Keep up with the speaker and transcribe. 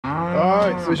All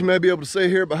right, so as you may be able to see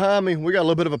here behind me, we got a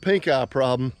little bit of a pink eye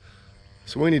problem.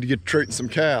 So we need to get treating some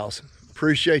cows.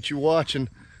 Appreciate you watching.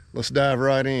 Let's dive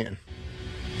right in.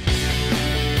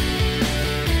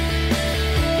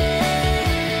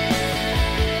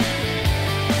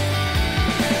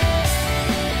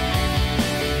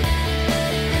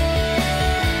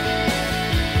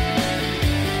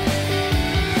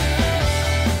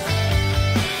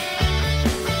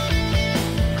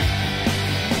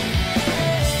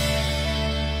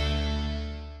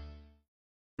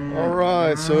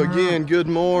 So again, good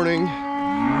morning.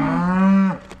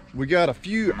 We got a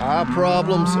few eye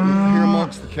problems here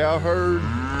amongst the cow herd.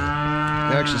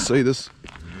 You actually see this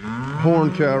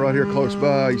horn cow right here close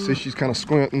by. You see she's kind of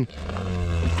squinting.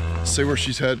 See where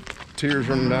she's had tears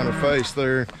running down her face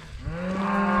there.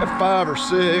 Got 5 or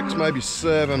 6, maybe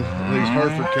 7 of these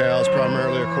Hereford cows,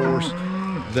 primarily, of course,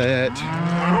 that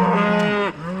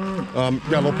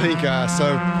got a little pink eye.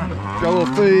 So got a little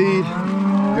feed.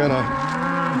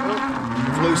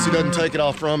 Lucy doesn't take it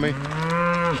off from me.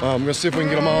 I'm gonna see if we can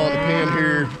get them all in the pen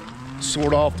here,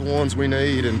 sort off the ones we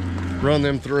need and run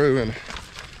them through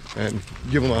and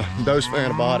give them a dose of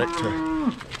antibiotic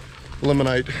to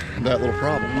eliminate that little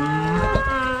problem.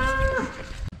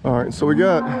 All right, so we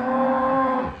got,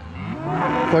 I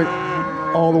think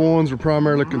all the ones we're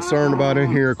primarily concerned about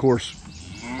in here. Of course,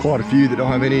 quite a few that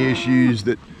don't have any issues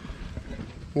that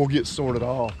we'll get sorted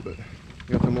off, but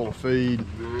got them little feed.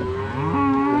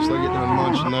 Once they get done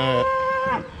munching that,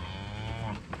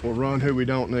 we'll run who we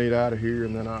don't need out of here,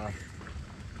 and then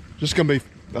just gonna be,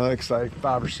 like I say,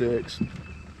 5 or 6,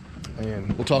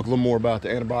 and we'll talk a little more about the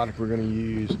antibiotic we're gonna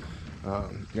use, you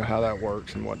know, how that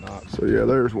works and whatnot. So yeah,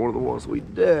 there's one of the ones we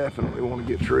definitely want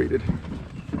to get treated.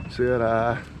 See that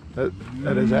eye?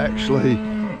 That is actually,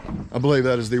 I believe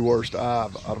that is the worst eye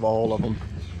out of all of them.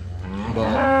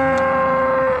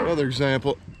 But another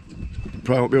example, you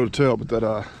probably won't be able to tell, but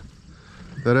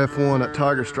that F1, that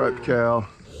tiger striped cow,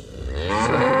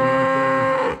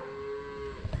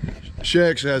 she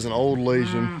actually has an old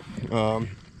lesion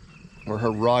where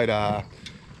her right eye,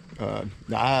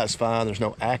 the eye is fine, there's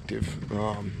no active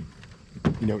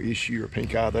you know, issue or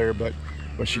pink eye there, but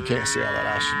she can't see out of that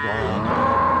eye, she's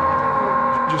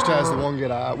blind. She just has the one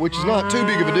good eye, which is not too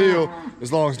big of a deal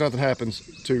as long as nothing happens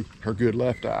to her good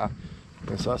left eye.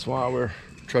 And so that's why we're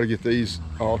trying to get these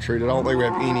all treated. I don't think we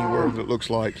have anywhere that looks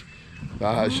like the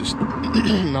eye is just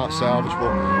not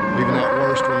salvageable. Even that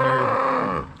worst one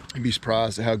there, you'd be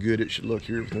surprised at how good it should look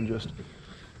here within just,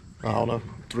 I don't know,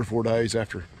 3 or 4 days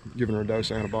after giving her a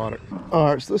dose of antibiotic. All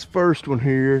right, so this first one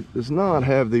here does not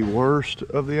have the worst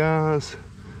of the eyes.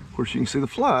 Of course, you can see the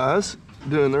flies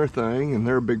doing their thing, and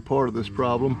they're a big part of this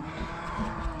problem.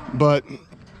 But,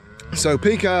 so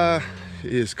pink eye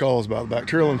is caused by the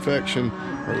bacterial infection,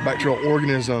 or the bacterial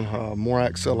organism,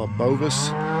 Moraxella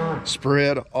bovis,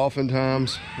 spread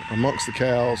oftentimes amongst the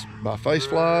cows by face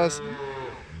flies.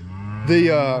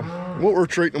 What we're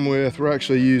treating them with, we're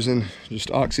actually using just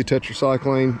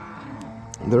oxytetracycline.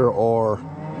 There are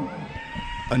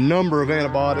a number of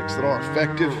antibiotics that are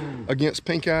effective against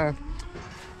pink eye.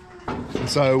 And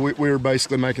so we're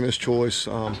basically making this choice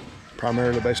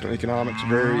primarily based on economics,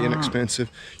 very inexpensive.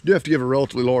 You do have to give a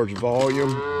relatively large volume.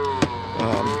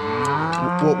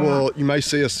 You may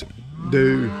see us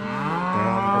do, or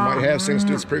might have seen us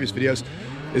do in some previous videos,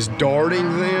 is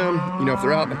darting them. You know, if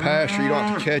they're out in the pasture, you don't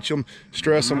have to catch them,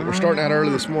 stress them. We're starting out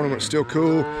early this morning when it's still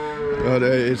cool, but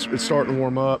it's starting to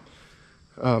warm up.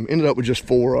 Ended up with just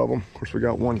 4 of them. Of course, we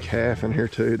got one calf in here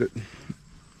too that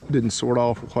didn't sort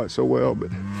off quite so well,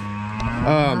 but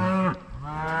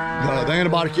the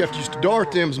antibiotic you have to use to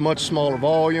dart them is a much smaller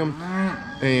volume,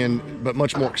 but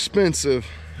much more expensive,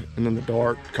 and then the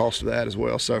dart cost of that as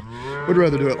well. So we'd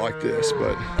rather do it like this,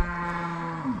 but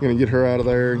I'm gonna get her out of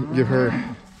there, give her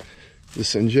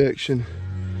this injection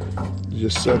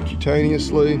just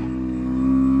subcutaneously,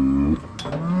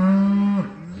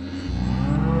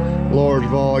 large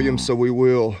volume, so we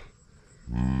will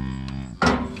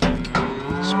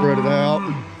spread it out.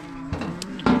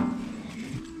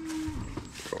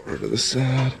 Go over to the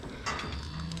side.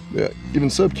 Yeah, giving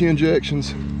sub-Q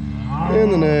injections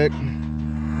in the neck.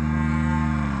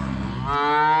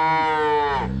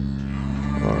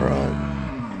 All right.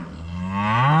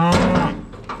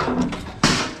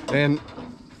 And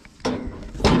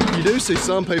you do see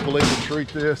some people even treat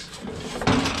this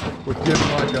with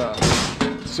giving like a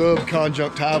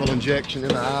subconjunctival injection in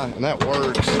the eye, and that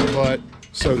works, but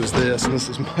so does this, and this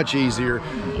is much easier,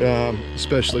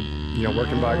 especially, you know,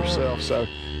 working by yourself. So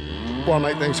why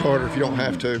make things harder if you don't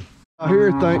have to?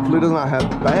 Here, thankfully, does not have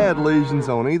bad lesions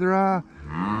on either eye,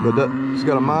 but it's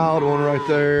got a mild one right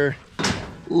there.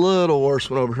 Little worse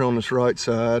one over here on this right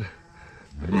side.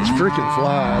 It's freaking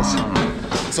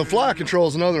flies. So fly control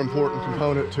is another important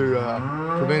component to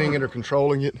preventing it or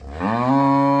controlling it. We're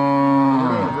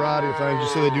doing a variety of things. You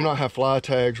see they do not have fly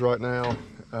tags right now,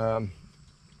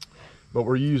 but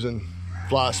we're using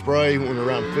fly spray when we're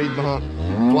around feed bump,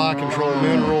 fly control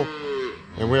mineral,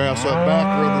 and we also have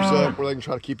back rubbers up where they can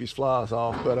try to keep these flies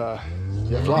off. But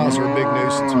yeah, flies are a big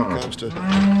nuisance when it comes to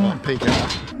pink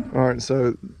eye. All right,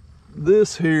 so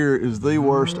this here is the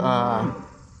worst eye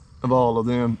of all of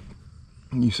them.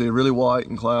 You see really white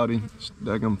and cloudy,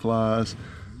 daggum flies.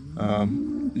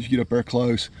 You get up there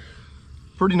close,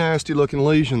 pretty nasty looking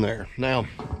lesion there. Now,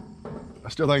 I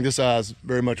still think this eye is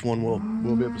very much one we'll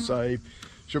be able to save.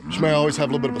 She may always have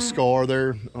a little bit of a scar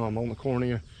there on the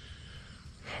cornea,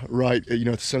 right, you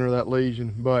know, at the center of that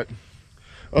lesion, but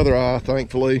other eye,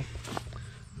 thankfully,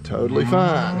 totally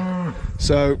fine.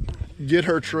 So get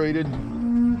her treated,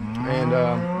 and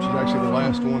she's actually the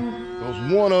last one. There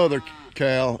was one other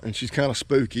cow, and she's kind of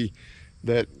spooky,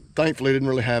 that thankfully didn't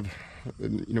really have,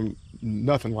 you know,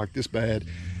 nothing like this bad,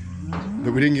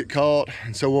 that we didn't get caught,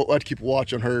 and so we'll have to keep a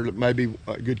watch on her. That may be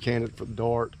a good candidate for the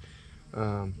dart.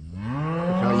 Kind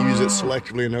of use it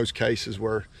selectively in those cases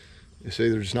where it's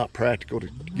either just not practical to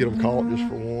get them caught just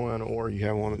for one, or you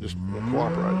have one that just won't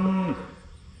cooperate. But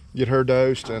get her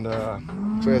dosed, and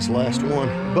so that's the last one.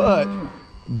 But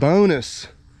bonus,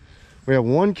 we have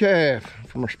one calf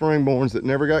from our springborns that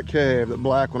never got calved, that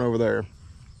black one over there,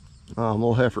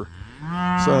 little heifer.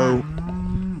 So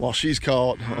while she's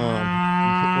caught, we'll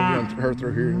run her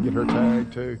through here and get her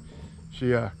tagged too.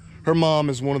 She, her mom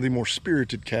is one of the more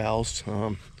spirited cows,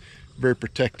 very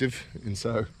protective, and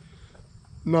so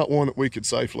not one that we could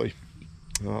safely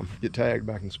get tagged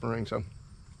back in spring. So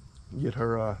get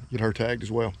her tagged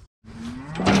as well.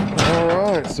 All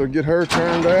right, so get her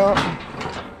turned out.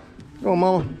 Go on,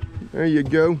 mama. There you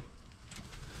go.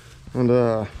 And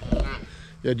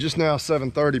yeah, just now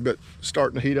 7:30, but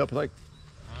starting to heat up. I think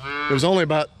it was only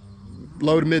about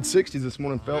low to mid 60s this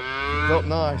morning. Felt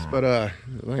nice, but I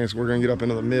think we're gonna get up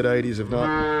into the mid 80s, if not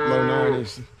low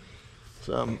 90s.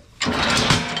 So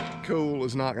cool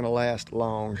is not gonna last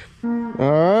long.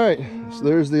 All right, so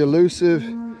there's the elusive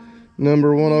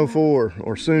number 104,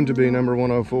 or soon to be number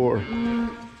 104.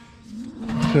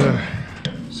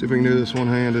 See if we can do this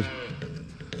one-handed.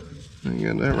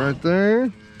 You got that right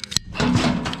there.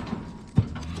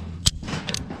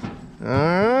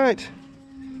 All right,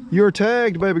 you're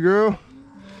tagged, baby girl.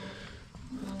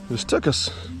 This took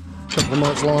us a couple of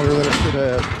months longer than it should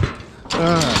have. All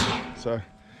right, so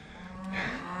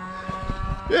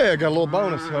yeah, got a little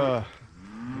bonus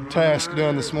task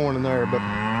done this morning there. But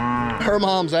her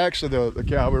mom's actually the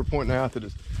cow we were pointing out that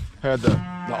has had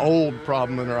the old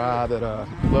problem in her eye that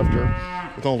left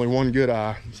her with only one good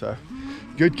eye. So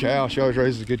good cow. She always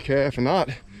raises a good calf, and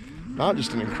not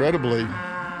just an incredibly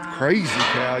crazy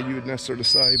cow you would necessarily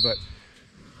say, but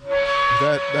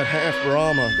that half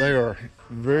Brahma, they are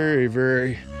very,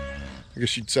 very, I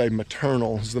guess you'd say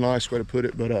maternal is the nice way to put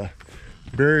it, but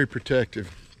very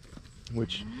protective,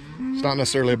 which is not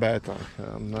necessarily a bad thing.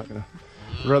 I'm not gonna,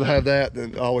 rather have that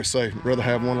than, I always say, rather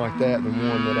have one like that than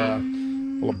one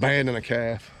that will abandon a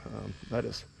calf. That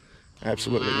is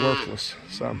absolutely worthless.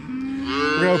 So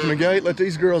we're gonna open the gate, let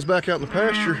these girls back out in the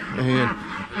pasture, and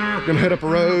we're gonna head up a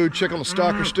road, check on the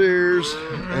stocker steers,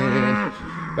 and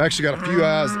I've actually got a few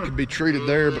eyes that could be treated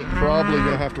there, but probably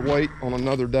gonna have to wait on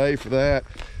another day for that,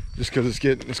 just because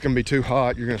it's gonna be too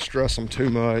hot. You're gonna stress them too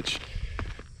much.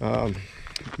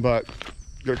 But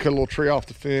gotta cut a little tree off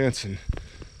the fence and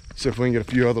see if we can get a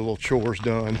few other little chores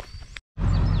done.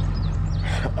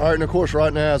 All right, and of course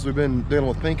right now, as we've been dealing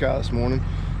with pink eye this morning,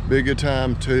 be a good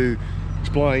time to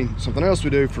explain something else we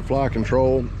do for fly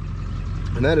control,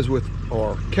 and that is with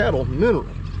our cattle mineral.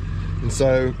 And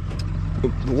so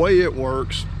the way it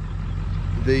works,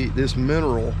 this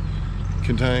mineral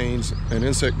contains an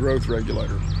insect growth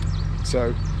regulator.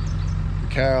 So the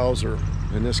cows, or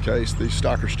in this case these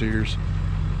stocker steers,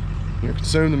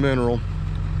 consume the mineral,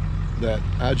 that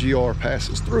IGR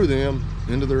passes through them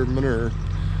into their manure.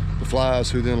 The flies,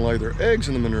 who then lay their eggs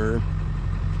in the manure,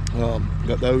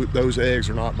 those eggs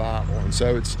are not viable, and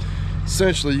so it's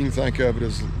essentially, you can think of it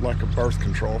as like a birth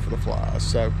control for the flies.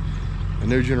 So a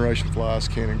new generation of flies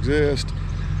can't exist,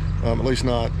 at least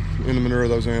not in the manure of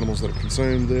those animals that have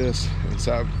consumed this. And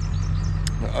so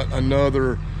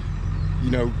another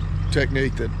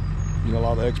technique that a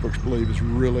lot of the experts believe is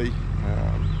really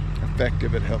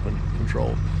effective at helping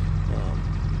control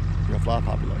fly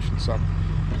populations. So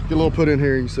get a little put in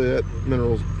here. You can see that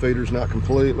mineral feeder's not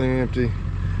completely empty.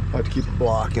 I like to keep a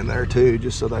block in there too,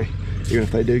 just so even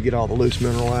if they do get all the loose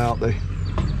mineral out, they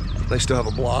they still have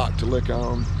a block to lick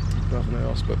on, nothing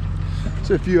else. But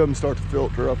see a few of them start to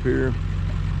filter up here,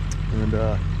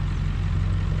 and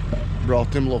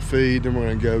brought them a little feed. Then we're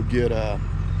gonna go get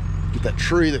that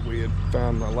tree that we had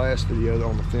found in the last video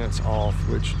on the fence off,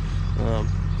 which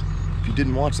if you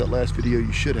didn't watch that last video,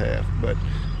 you should have. But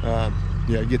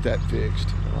yeah, get that fixed.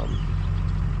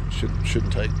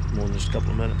 Shouldn't take more than just a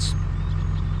couple of minutes.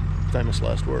 Famous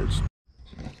last words.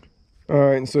 All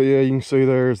right, and so yeah, you can see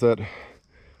there's that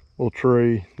little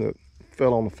tree that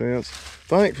fell on the fence.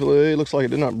 Thankfully, it looks like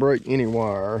it did not break any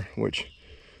wire, which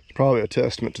is probably a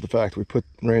testament to the fact that we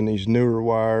ran these newer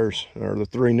wires, or the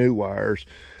 3 new wires,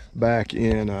 back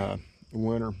in the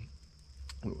winter.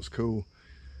 It was cool.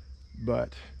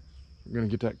 But we're gonna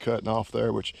get that cutting off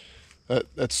there, which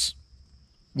that's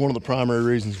one of the primary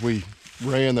reasons we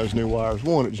ran those new wires.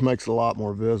 One, it just makes it a lot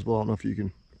more visible. I don't know if you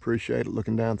can appreciate it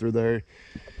looking down through there.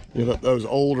 You know, those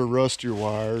older, rustier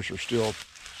wires are still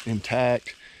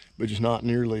intact, but just not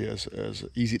nearly as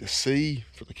easy to see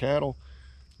for the cattle.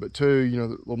 But 2, you know, a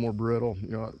little more brittle. You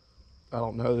know, I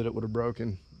don't know that it would have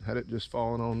broken had it just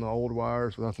fallen on the old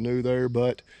wires with nothing new there,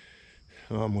 but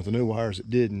with the new wires it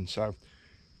didn't. So,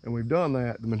 and we've done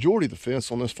that. The majority of the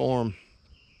fence on this farm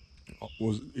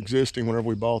was existing whenever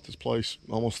we bought this place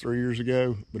almost 3 years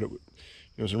ago, but it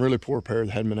was in really poor repair.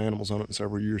 There hadn't been animals on it in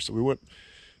several years, so we went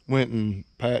and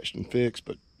patched and fixed,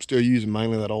 but still using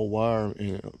mainly that old wire,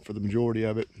 you know, for the majority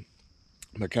of it.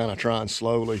 But kind of trying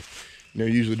slowly, you know,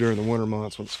 usually during the winter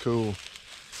months when it's cool,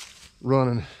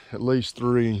 running at least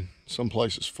 3, some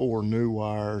places 4 new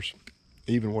wires,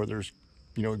 even where there's,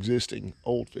 you know, existing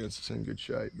old fence that's in good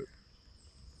shape. But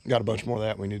got a bunch more of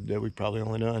that we need to do. We've probably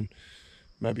only done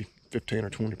maybe 15 or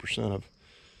 20%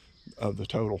 of the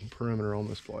total perimeter on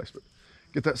this place. But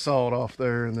get that sawed off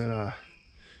there, and then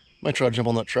might try to jump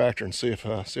on that tractor and see if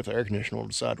the air conditioner will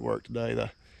decide to work today.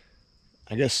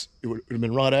 I guess it would have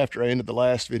been right after I ended the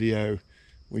last video.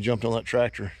 We jumped on that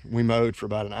tractor. We mowed for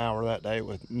about an hour that day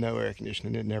with no air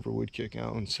conditioning. It never would kick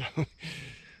on. So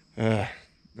I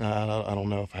don't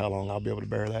know how long I'll be able to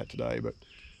bear that today, but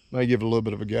may give it a little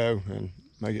bit of a go and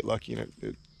may get lucky and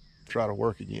it try to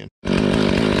work again.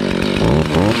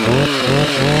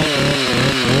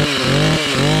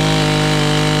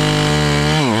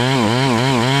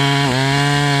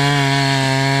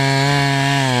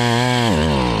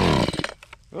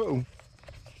 Uh-oh.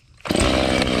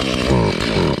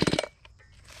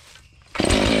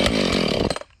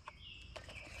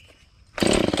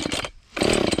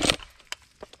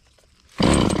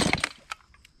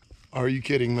 Are you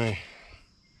kidding me?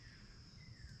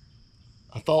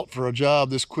 I thought for a job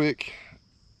this quick,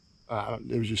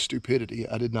 it was just stupidity.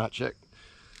 I did not check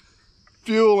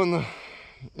fuel in the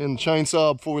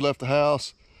chainsaw before we left the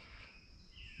house.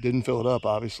 Didn't fill it up,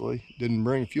 obviously. Didn't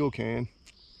bring a fuel can,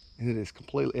 and it is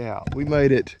completely out. We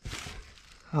made it,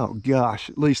 oh gosh,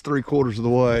 at least 3/4 of the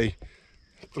way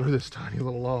through this tiny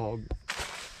little log.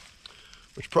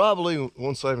 Which probably,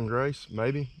 one saving grace,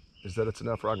 maybe, is that it's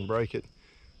enough where I can break it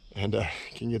and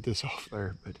can get this off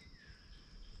there. But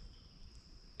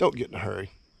don't get in a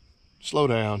hurry. Slow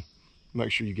down.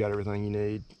 Make sure you got everything you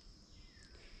need.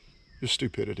 Just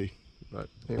stupidity. But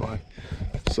anyway,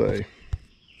 see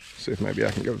if maybe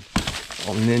I can go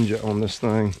on ninja on this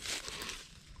thing.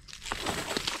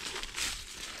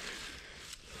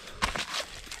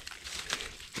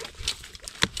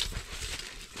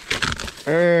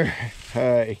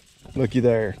 Hey, looky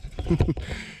there.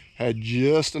 Had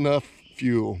just enough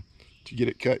fuel to get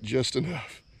it cut just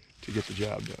enough to get the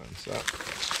job done. So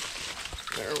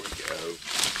there we go.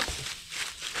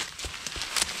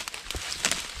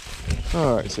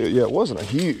 All right, so yeah, it wasn't a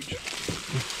huge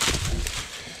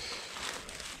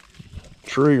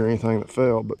tree or anything that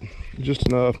fell, but just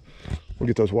enough. We'll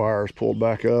get those wires pulled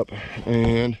back up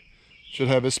and should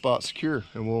have this spot secure,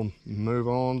 and we'll move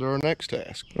on to our next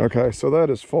task. Okay, so that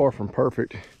is far from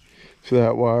perfect. See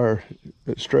that wire,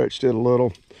 it stretched it a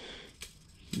little.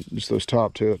 Just those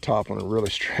top one are really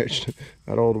stretched,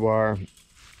 that old wire.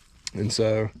 And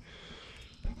so,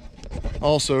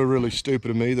 also really stupid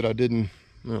of me that I didn't,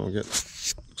 you know,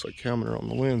 looks like counter on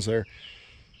the lens there.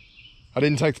 I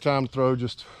didn't take the time to throw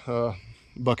just a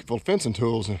bucket full of fencing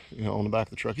tools, you know, on the back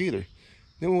of the truck either.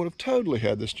 Then we would have totally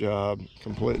had this job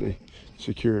completely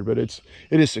secured. But it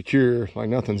is secure, like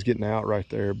nothing's getting out right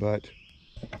there. But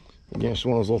again, it's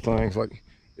one of those little things, like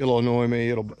it'll annoy me,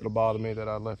 it'll bother me that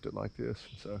I left it like this.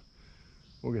 So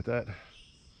we'll get that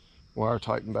wire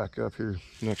tightened back up here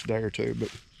the next day or two. But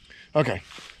okay,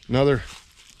 another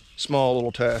small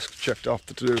little task checked off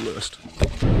the to-do list.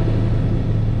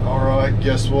 All right,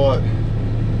 guess what?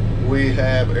 We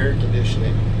have air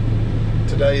conditioning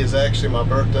today is actually my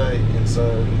birthday, and so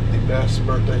the best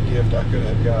birthday gift I could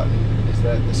have gotten is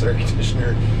that this air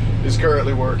conditioner is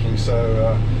currently working.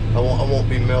 So I won't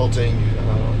be melting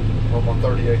on my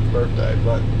 38th birthday.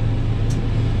 But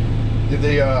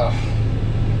the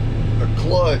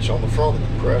clutch on the front of the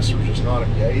compressor is just not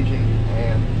engaging,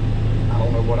 and I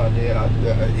don't know what I did.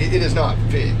 It is not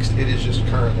fixed. It is just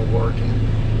currently working,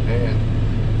 and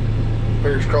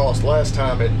fingers crossed. Last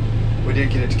time we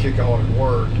did get it to kick on and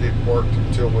work. It worked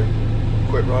until we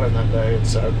quit running that day, and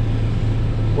so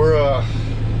we're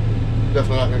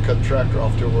definitely not going to cut the tractor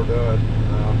off till we're done.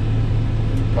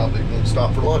 Probably won't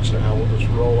stop for lunch now. We'll just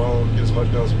roll on, get as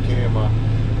much done as we can. My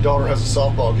daughter has a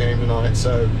softball game tonight,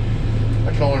 so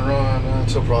I can only run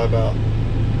until probably about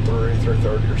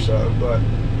 3:30 or so,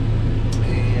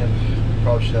 and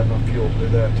probably should have enough fuel to do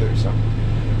that too. So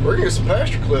we're gonna get some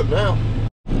pasture clip now.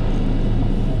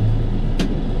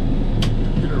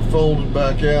 Get her folded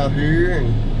back out here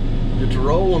and get to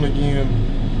rolling again.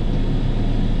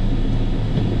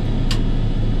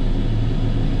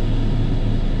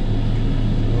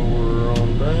 Lower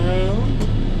on down.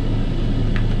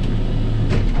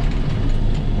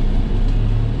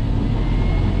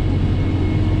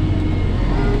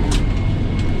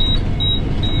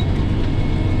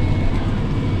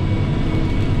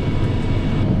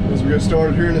 Get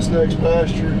started here in this next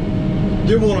pasture.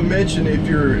 Did want to mention, if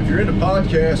you're into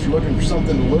podcasts, you're looking for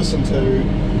something to listen to,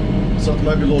 something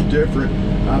maybe a little different.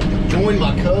 I've joined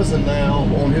my cousin now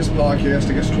on his podcast,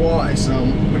 I guess twice.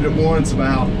 We did it once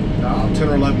about 10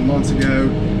 or 11 months ago,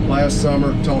 last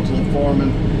summer. Talked a little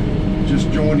farming.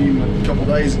 Just joined him a couple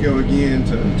days ago again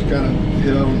to kind of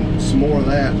hit on some more of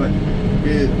that. But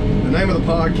the name of the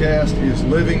podcast is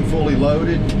Living Fully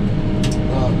Loaded.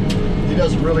 He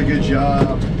does a really good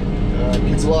job.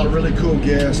 Gets a lot of really cool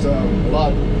guests. A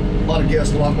lot of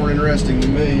guests, a lot more interesting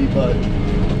than me, but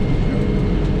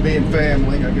being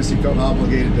family, I guess he felt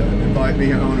obligated to invite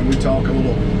me on, and we talk a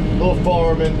little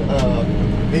farming.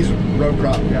 He's a row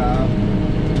crop guy,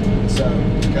 so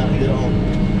kind of hit on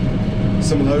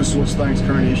some of those sorts of things,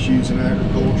 current issues in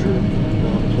agriculture,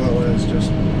 as well as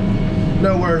just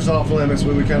nowhere's off limits.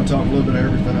 We kind of talk a little bit of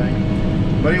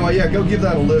everything. But anyway, yeah, go give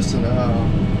that a listen.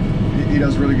 He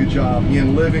does a really good job.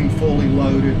 Again, Living Fully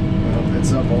Loaded.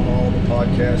 It's up on all the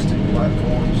podcasting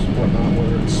platforms, whatnot,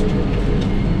 whether it's, I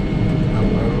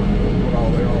don't know what all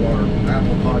they all are,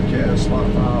 Apple Podcasts,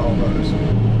 Spotify, all those.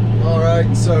 All right,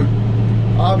 and so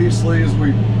obviously as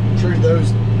we treated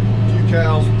those few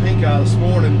cows with pink eye this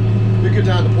morning, it'd be a good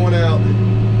time to point out that,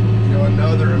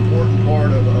 another important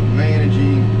part of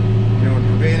managing, and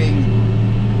preventing,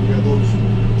 those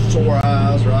sore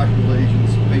eyes or ocular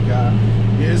lesions, pink eye,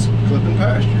 is clipping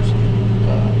pastures.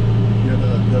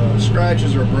 The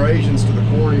scratches or abrasions to the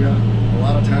cornea a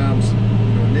lot of times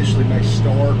initially may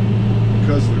start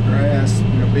because of the grass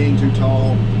being too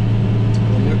tall.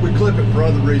 We clip it for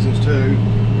other reasons too.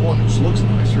 One, it just looks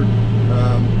nicer,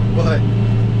 but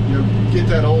get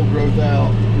that old growth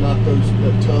out, knock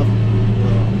that tough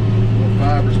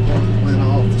fibrous part of the plant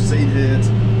off, the seed heads,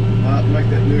 make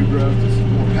that new growth that's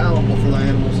more palatable for the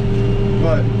animals,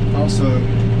 but also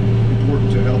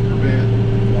important to help prevent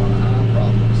a lot of eye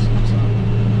problems. So,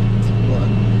 but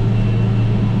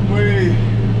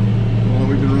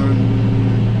we've been running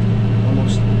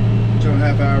almost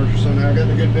 2.5 hours or so now.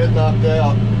 Getting a good bit knocked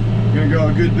out. Gonna go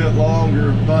a good bit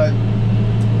longer, but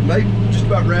maybe just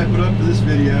about wrap it up for this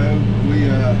video. We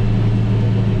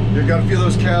got a few of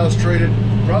those cows traded.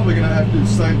 Probably gonna have to do the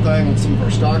same thing on some of our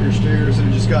stocker steers that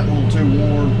had just gotten a little too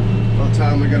warm. By the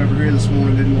time we got over here this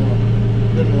morning,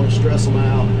 didn't want to stress them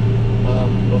out.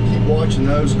 We'll keep watching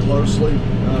those closely.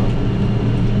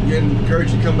 Again,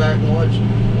 encourage you to come back and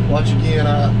watch again.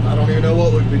 I don't even know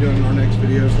what we'll be doing in our next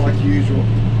videos, like usual.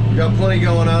 We've got plenty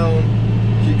going on.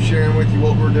 Keep sharing with you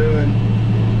what we're doing.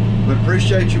 But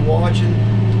appreciate you watching.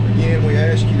 Again, we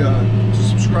ask you to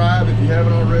subscribe if you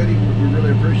haven't already. We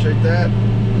really appreciate that.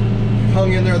 If you've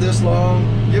hung in there this long,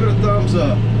 give it a thumbs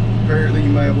up. Apparently you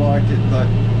may have liked it, but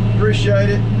appreciate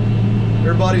it.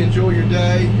 Everybody enjoy your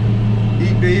day.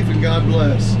 Eat beef and God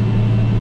bless.